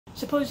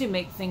suppose you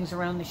make things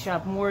around the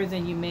shop more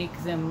than you make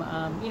them,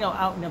 you know,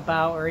 out and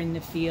about or in the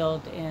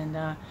field,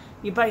 and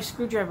you buy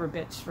screwdriver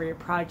bits for your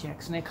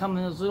projects, and they come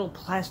in those little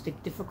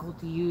plastic, difficult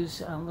to use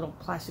little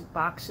plastic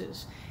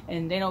boxes,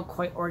 and they don't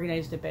quite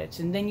organize the bits,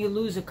 and then you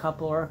lose a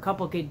couple, or a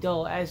couple get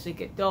dull as they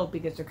get dull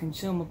because they're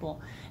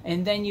consumable,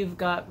 and then you've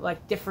got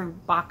like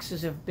different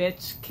boxes of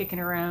bits kicking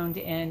around,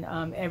 and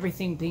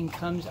everything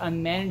becomes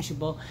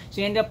unmanageable,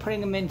 so you end up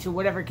putting them into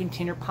whatever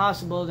container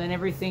possible, then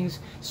everything's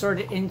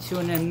sorted into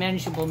an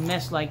unmanageable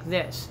mess like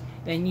this.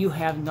 Then you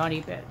have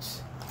naughty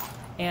bits.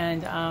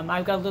 And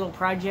I've got a little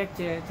project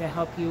to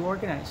help you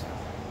organize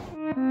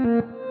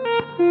them.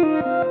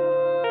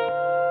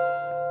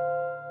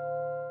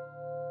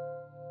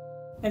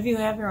 If you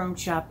have your own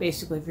shop,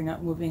 basically, if you're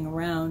not moving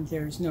around,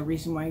 there's no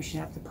reason why you should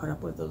have to put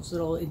up with those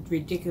little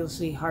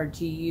ridiculously hard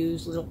to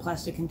use little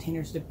plastic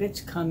containers the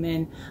bits come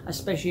in,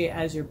 especially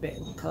as your bit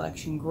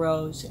collection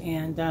grows.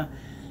 And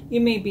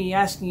you may be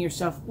asking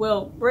yourself,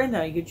 well,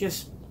 Brenda, you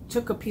just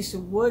took a piece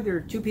of wood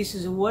or two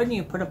pieces of wood and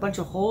you put a bunch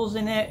of holes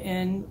in it,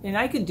 and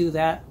I could do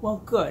that.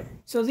 Well, good.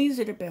 So these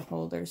are the bit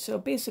holders. So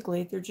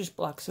basically they're just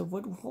blocks of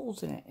wood with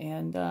holes in it,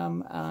 and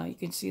you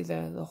can see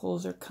the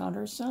holes are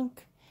countersunk,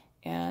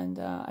 and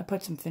I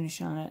put some finish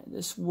on it.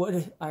 This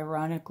wood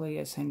ironically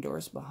is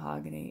Honduras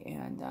mahogany,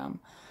 and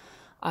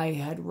I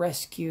had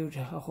rescued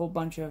a whole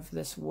bunch of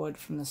this wood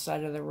from the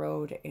side of the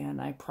road,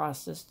 and I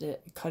processed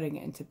it, cutting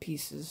it into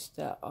pieces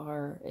that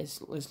are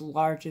as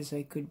large as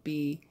they could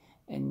be.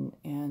 And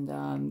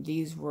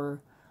these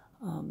were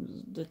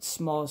the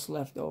smallest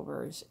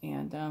leftovers,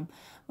 and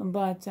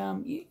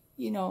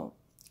you know,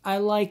 I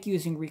like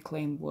using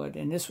reclaimed wood,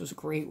 and this was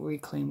great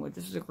reclaimed wood.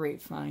 This is a great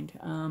find,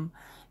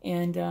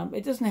 and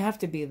it doesn't have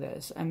to be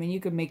this. I mean, you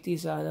could make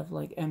these out of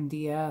like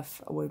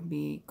MDF would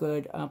be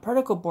good.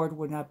 Particle board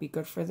would not be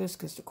good for this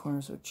because the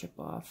corners would chip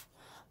off,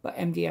 but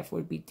MDF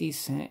would be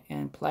decent,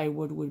 and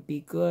plywood would be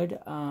good.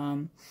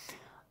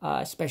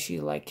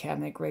 Especially like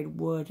cabinet grade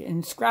wood,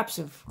 and scraps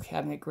of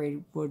cabinet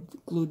grade wood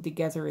glued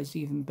together is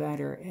even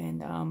better.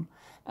 And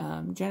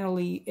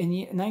generally,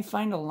 and I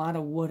find a lot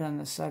of wood on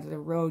the side of the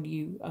road.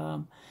 You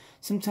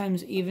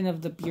sometimes even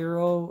of the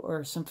bureau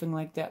or something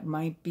like that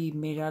might be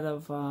made out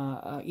of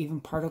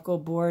even particle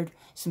board.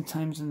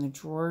 Sometimes in the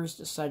drawers,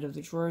 the side of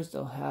the drawers,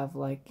 they'll have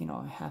like, you know,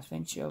 a ½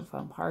 inch of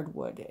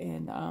hardwood,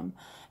 and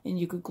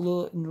you could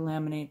glue it and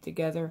laminate it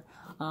together.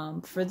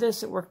 For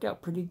this, it worked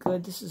out pretty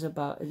good. This is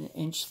about 1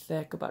 inch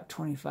thick, about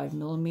 25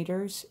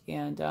 millimeters,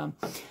 and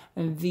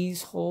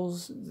these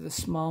holes, the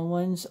small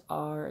ones,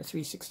 are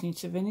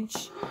 3/16 of an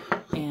inch,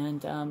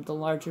 and the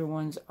larger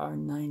ones are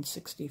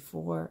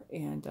 9/64,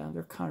 and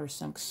they're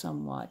countersunk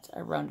somewhat.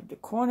 I rounded the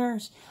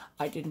corners.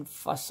 I didn't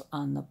fuss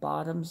on the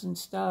bottoms and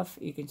stuff.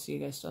 You can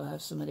see I still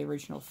have some of the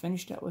original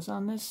finish that was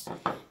on this,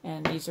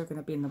 and these are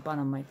going to be in the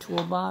bottom of my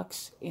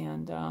toolbox.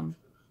 And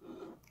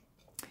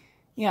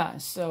yeah,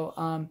 so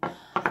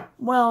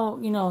well,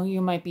 you know, you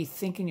might be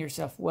thinking to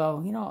yourself,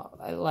 well, you know,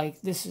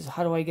 like, this is,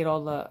 how do I get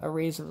all the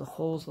arrays of the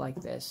holes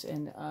like this?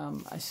 And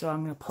so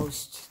I'm going to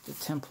post the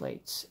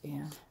templates,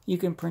 and you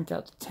can print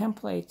out the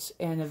templates,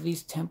 and if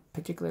these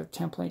particular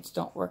templates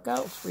don't work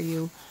out for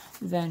you,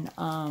 then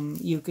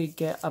you could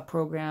get a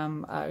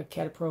program, a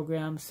CAD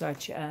program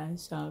such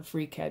as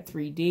FreeCAD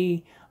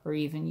 3D, or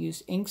even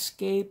use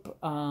Inkscape,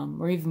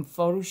 or even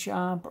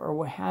Photoshop, or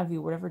what have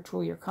you, whatever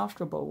tool you're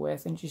comfortable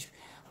with, and just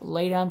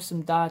lay down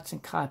some dots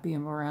and copy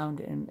them around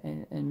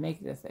and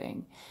make the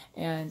thing.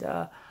 And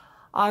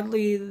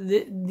oddly,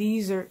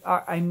 these are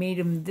I made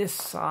them this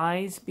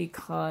size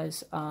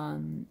because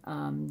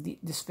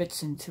this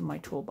fits into my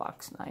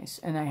toolbox nice,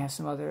 and I have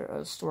some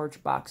other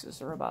storage boxes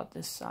that are about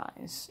this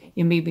size.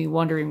 You may be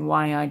wondering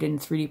why I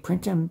didn't 3D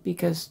print them,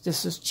 because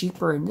this is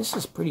cheaper, and this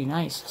is pretty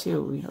nice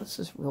too. You know, this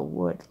is real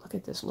wood. Look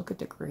at this. Look at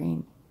the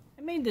grain.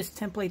 I made this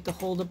template to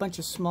hold a bunch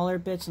of smaller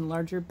bits and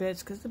larger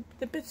bits, because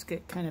the bits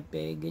get kind of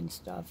big and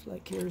stuff.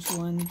 Like, here's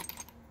one,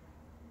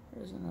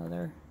 there's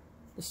another.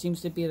 This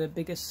seems to be the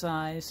biggest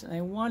size, and I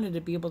wanted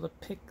to be able to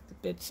pick the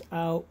bits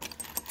out.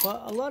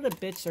 But a lot of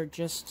bits are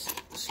just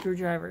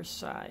screwdriver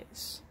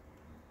size,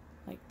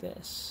 like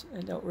this,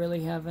 and don't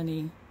really have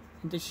any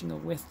additional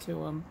width to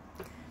them.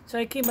 So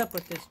I came up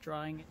with this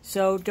drawing.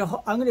 So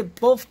I'm going to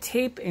both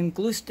tape and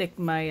glue stick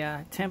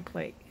my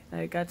template.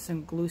 I got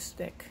some glue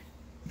stick.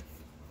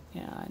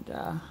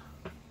 And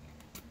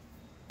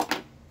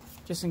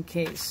just in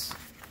case,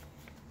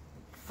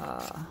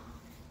 and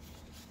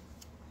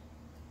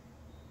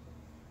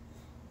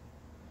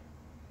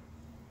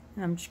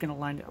I'm just going to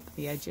line it up with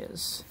the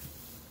edges.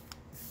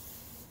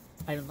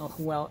 I don't know how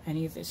well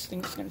any of this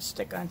thing is going to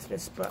stick onto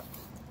this, but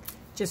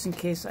just in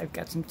case, I've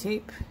got some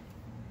tape.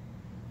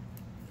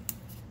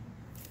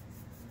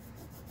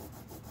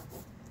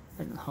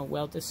 I don't know how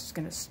well this is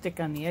going to stick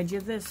on the edge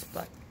of this,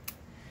 but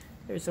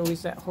there's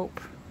always that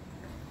hope.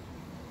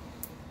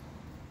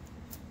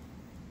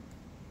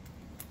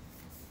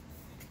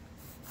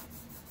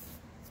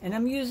 And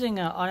I'm using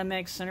an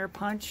automatic center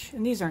punch,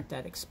 and these aren't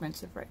that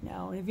expensive right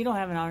now. And if you don't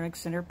have an automatic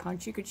center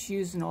punch, you could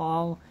use an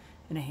awl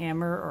and a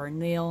hammer, or a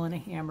nail and a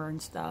hammer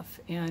and stuff.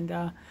 And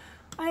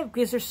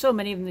Because there's so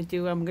many of them to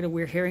do, I'm going to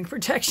wear hearing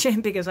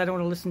protection because I don't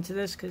want to listen to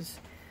this because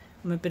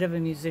I'm a bit of a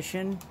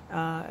musician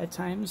at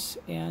times.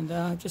 And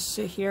just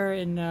sit here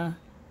and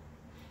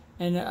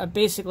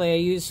basically I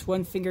use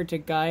one finger to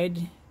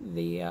guide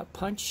the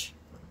punch,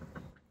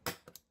 like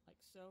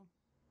so.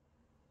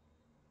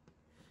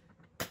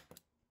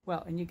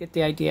 Well, and you get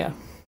the idea.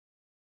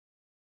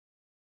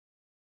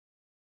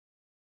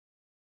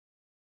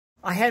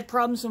 I had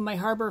problems with my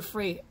Harbor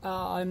Freight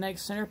automatic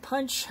center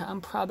punch.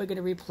 I'm probably going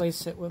to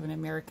replace it with an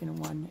American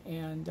one.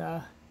 And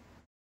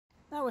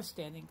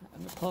notwithstanding, I'm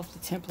going to pull up the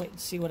template and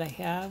see what I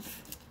have.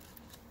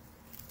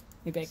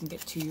 Maybe I can get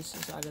 2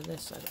 uses out of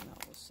this. I don't know.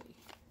 We'll see.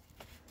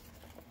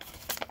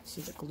 See,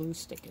 the glue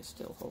stick is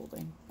still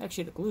holding.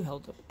 Actually, the glue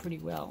held up pretty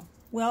well.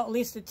 Well, at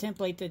least the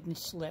template didn't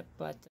slip,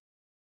 but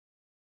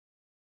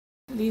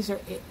these are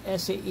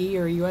SAE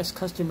or US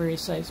customary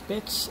size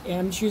bits, and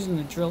I'm just using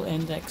the drill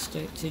index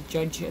to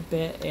judge a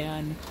bit,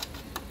 and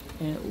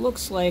it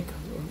looks like,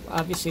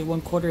 obviously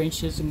 1/4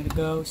 inch isn't going to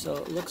go, so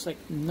it looks like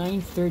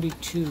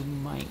 932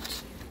 might.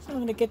 So I'm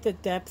going to get the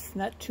depth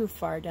not too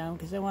far down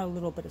because I want a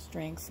little bit of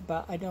strength,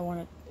 but I don't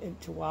want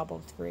it to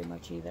wobble very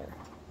much either.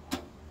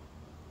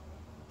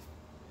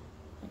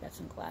 I got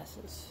some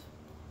glasses.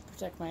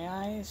 Protect my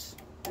eyes.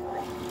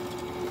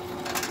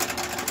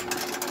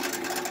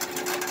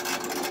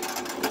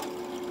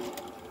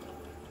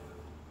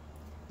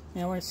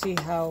 Now I want to see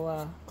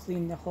how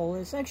clean the hole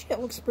is. Actually, it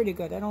looks pretty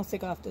good. I don't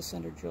think I'll have to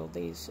center drill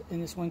these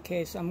in this one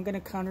case. I'm going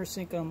to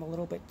countersink them a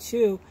little bit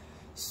too.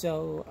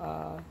 So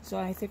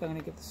I think I'm going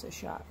to give this a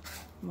shot.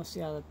 I'm going to see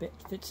how the bit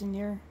fits in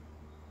there.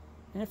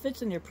 And it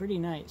fits in there pretty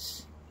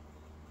nice.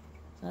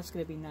 So that's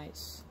going to be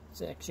nice.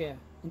 It's actually an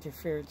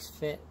interference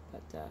fit,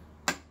 but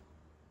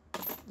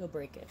they'll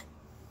break it.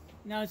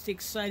 Now it's the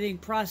exciting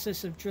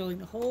process of drilling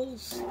the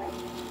holes.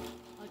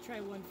 I'll try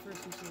one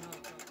first and see how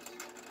it goes.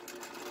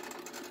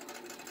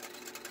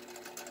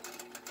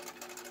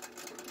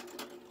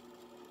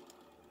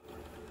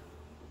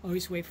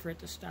 Always wait for it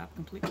to stop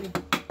completely.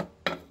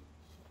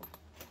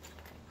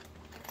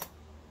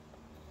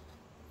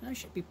 That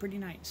should be pretty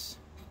nice.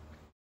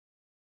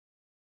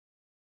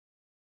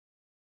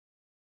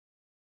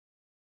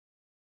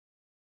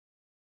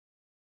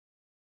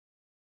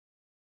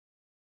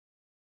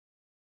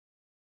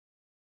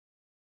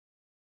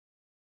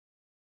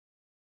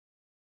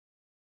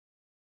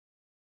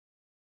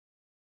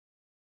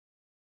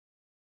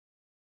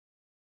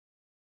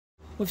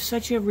 With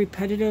such a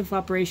repetitive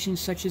operation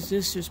such as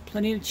this, there's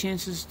plenty of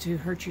chances to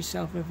hurt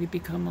yourself if you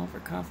become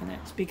overconfident.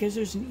 It's because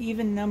there's an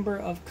even number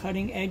of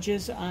cutting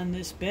edges on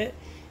this bit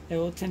that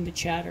will tend to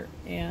chatter.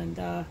 And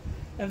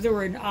if there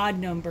were an odd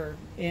number,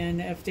 and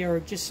if they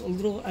were just a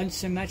little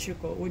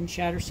unsymmetrical, it wouldn't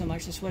chatter so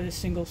much. That's why the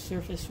single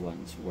surface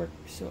ones work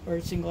so, or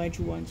single edge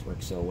ones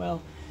work so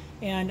well.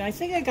 And I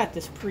think I got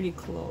this pretty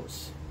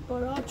close.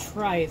 But I'll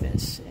try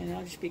this, and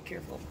I'll just be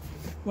careful.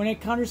 When I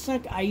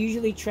countersunk, I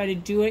usually try to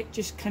do it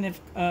just kind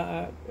of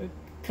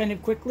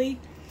quickly,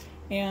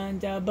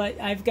 and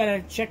but I've got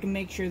to check and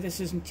make sure this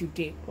isn't too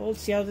deep. We'll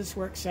see how this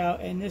works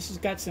out, and this has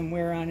got some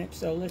wear on it,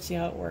 so let's see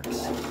how it works.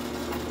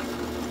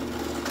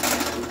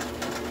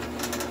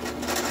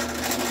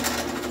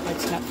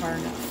 That's not far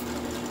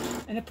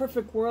enough. In a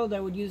perfect world, I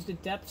would use the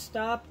depth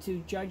stop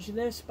to judge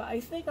this, but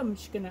I think I'm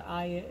just going to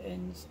eye it,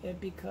 and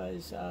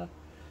because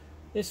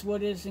this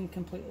wood isn't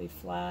completely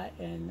flat,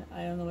 and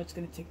I don't know what's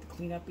going to take to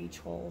clean up each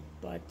hole.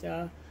 But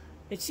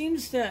it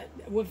seems that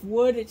with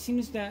wood, it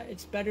seems that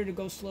it's better to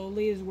go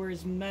slowly,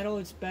 whereas metal,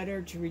 it's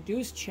better to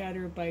reduce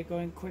chatter by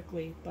going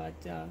quickly. But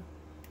we'll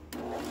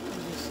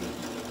see.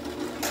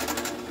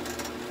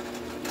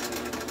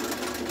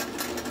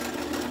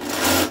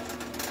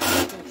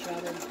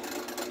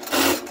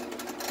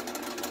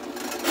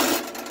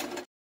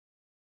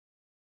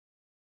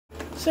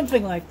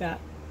 Something like that.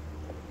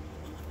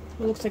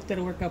 It looks like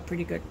that'll work out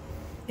pretty good.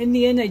 In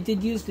the end, I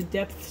did use the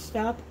depth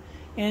stop,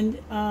 and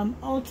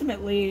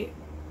ultimately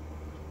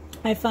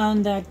I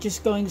found that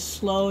just going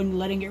slow and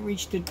letting it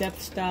reach the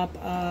depth stop,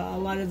 a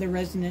lot of the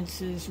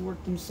resonances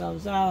work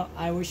themselves out.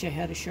 I wish I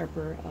had a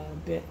sharper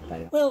bit.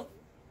 But, well,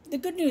 the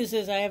good news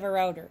is I have a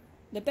router.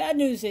 The bad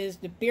news is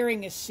the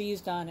bearing is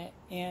seized on it,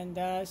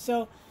 and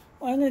so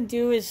what I'm going to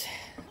do is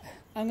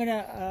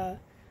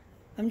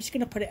I'm just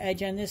going to put an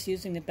edge on this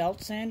using the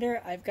belt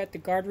sander. I've got the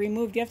guard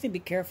removed. You have to be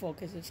careful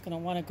because it's going to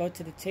want to go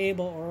to the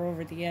table or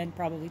over the end,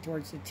 probably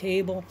towards the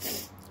table.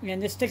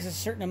 And this takes a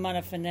certain amount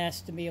of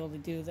finesse to be able to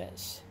do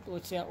this.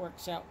 Let's see how it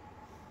works out.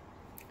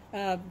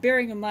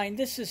 Bearing in mind,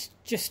 this is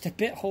just a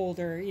bit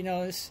holder. You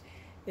know,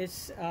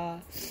 it's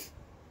one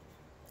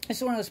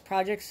of those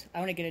projects. I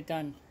want to get it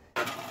done.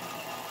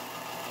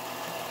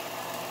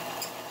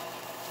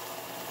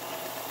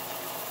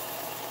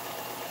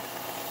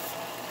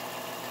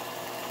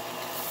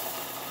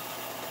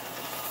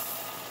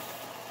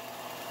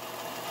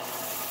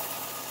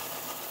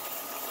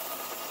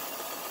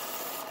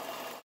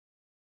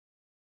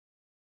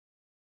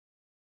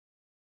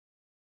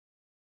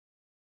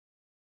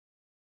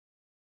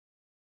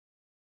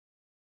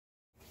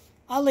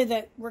 Oddly,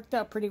 that worked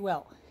out pretty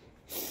well.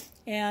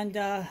 And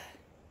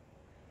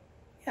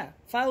yeah,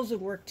 files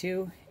would work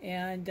too.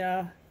 And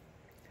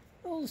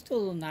we'll just do a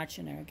little notch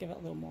in there, give it a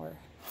little more.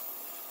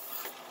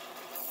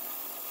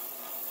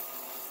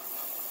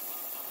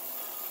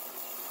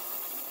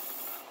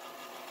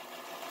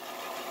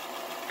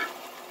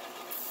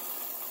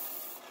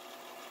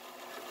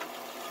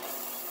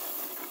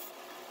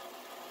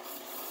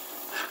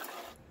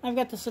 I've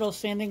got this little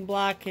sanding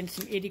block and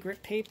some 80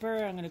 grit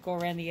paper. I'm going to go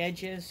around the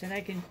edges, and I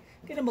can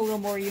get them a little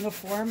more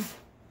uniform,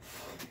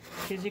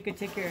 because you can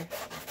take your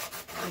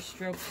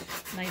strokes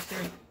nicer.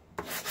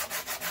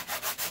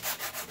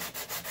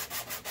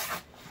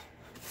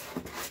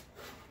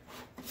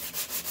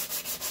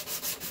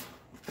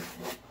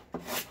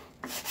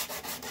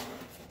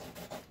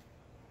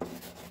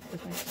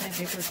 With my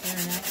sandpaper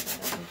clearing out,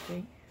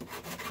 okay.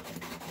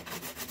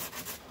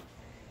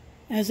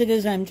 As it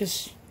is, I'm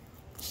just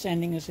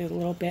sanding this a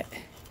little bit,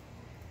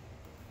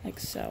 like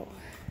so.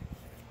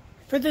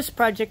 For this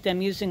project,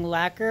 I'm using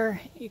lacquer.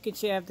 You can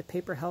see I have the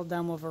paper held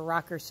down with a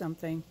rock or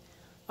something.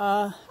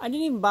 I didn't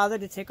even bother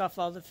to take off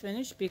all the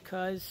finish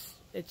because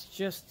it's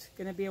just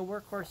going to be a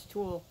workhorse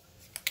tool.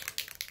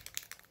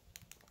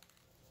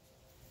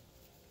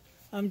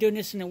 I'm doing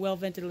this in a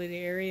well-ventilated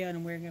area, and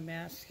I'm wearing a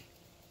mask.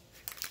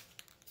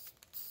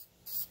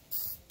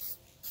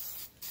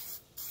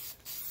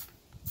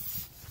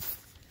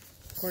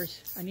 Of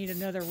course, I need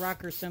another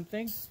rock or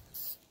something.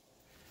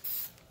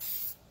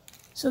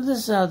 So this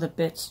is how the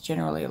bits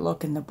generally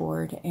look in the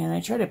board, and I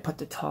try to put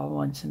the tall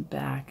ones in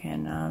back,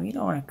 and you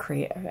don't want to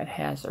create a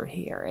hazard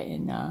here.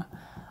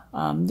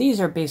 And these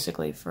are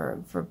basically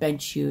for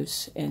bench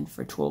use and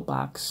for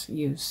toolbox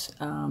use.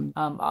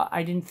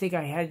 I didn't think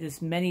I had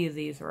this many of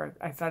these, or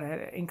I thought I had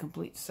an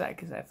incomplete set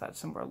because I thought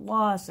some were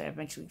lost. I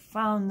eventually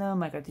found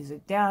them. I got these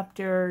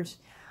adapters.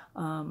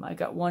 I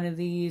got one of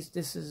these.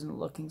 This isn't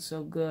looking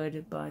so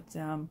good, but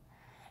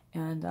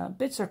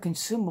bits are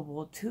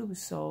consumable too,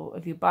 so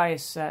if you buy a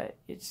set,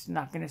 it's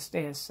not going to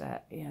stay a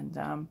set.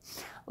 And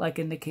like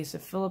in the case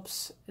of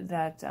Phillips,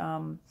 that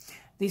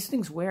these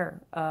things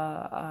wear.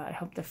 I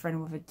helped a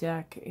friend with a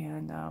deck,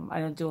 and I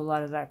don't do a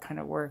lot of that kind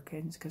of work,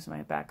 and it's because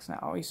my back's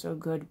not always so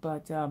good,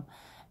 but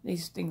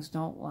these things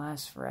don't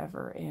last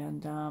forever,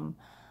 and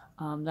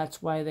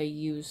that's why they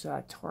use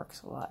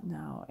Torx a lot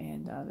now,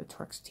 and the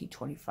Torx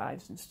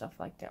T25s and stuff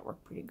like that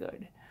work pretty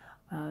good.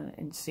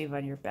 And save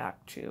on your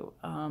back too.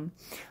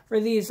 For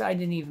these, I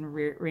didn't even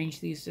rearrange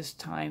these this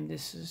time.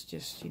 This is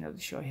just, you know, to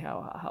show you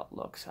how it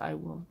looks.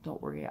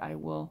 Don't worry, I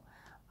will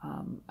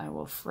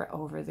fret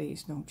over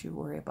these. Don't you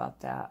worry about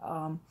that.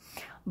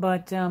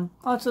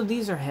 Also,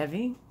 these are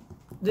heavy.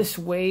 This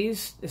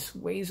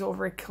weighs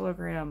over a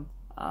kilogram.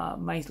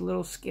 My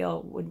little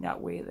scale would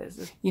not weigh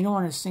this. You don't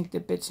want to sink the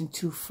bits in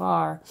too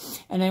far,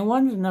 and I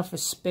wanted enough of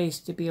space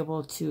to be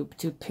able to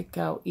pick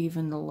out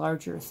even the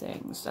larger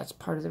things. That's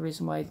part of the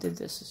reason why I did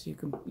this, is you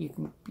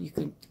can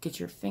get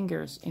your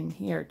fingers in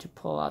here to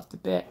pull out the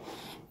bit,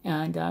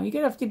 and you're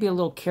gonna have to be a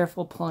little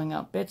careful pulling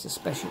out bits,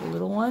 especially the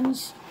little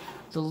ones.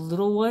 The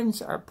little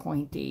ones are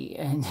pointy,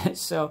 and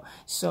so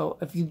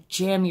if you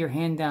jam your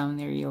hand down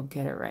there, you'll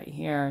get it right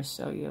here.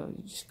 So you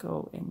just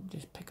go and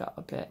just pick up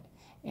a bit.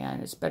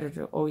 And it's better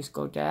to always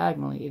go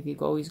diagonally. If you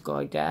always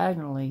go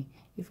diagonally,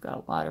 you've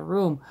got a lot of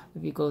room.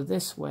 If you go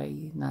this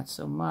way, not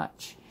so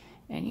much.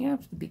 And you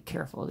have to be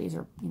careful. These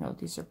are, you know,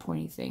 these are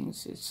pointy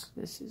things.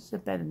 This is a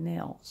bed of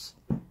nails,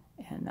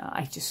 and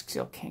I just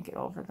still can't get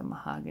over the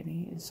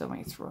mahogany. And so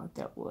I throw out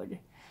that wood.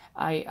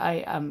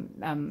 I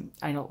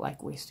don't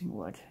like wasting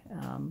wood.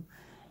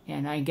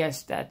 And I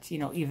guess that, you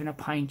know, even a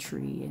pine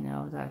tree, you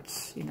know,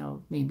 that's, you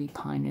know, maybe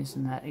pine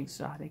isn't that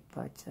exotic,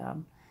 but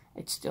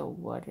it's still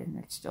wood, and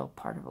it's still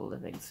part of a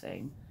living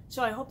thing.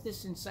 So I hope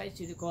this incites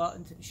you to go out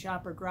into the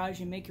shop or garage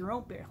and make your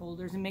own bit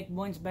holders, and make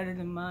ones better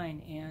than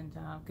mine. And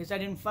because I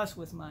didn't fuss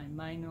with mine.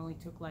 Mine only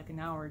took like an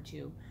hour or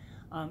two.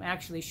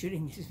 Actually,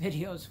 shooting these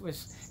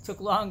videos took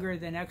longer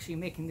than actually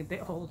making the bit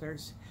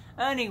holders.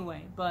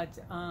 Anyway, but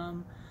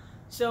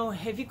so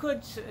if you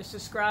could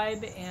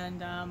subscribe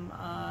and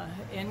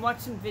watch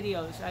some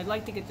videos. I'd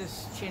like to get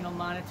this channel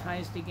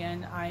monetized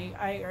again.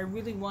 I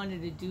really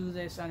wanted to do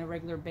this on a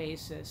regular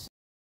basis.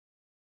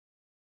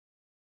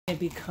 I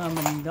become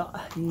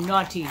a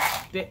naughty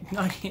bit.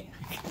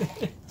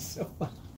 So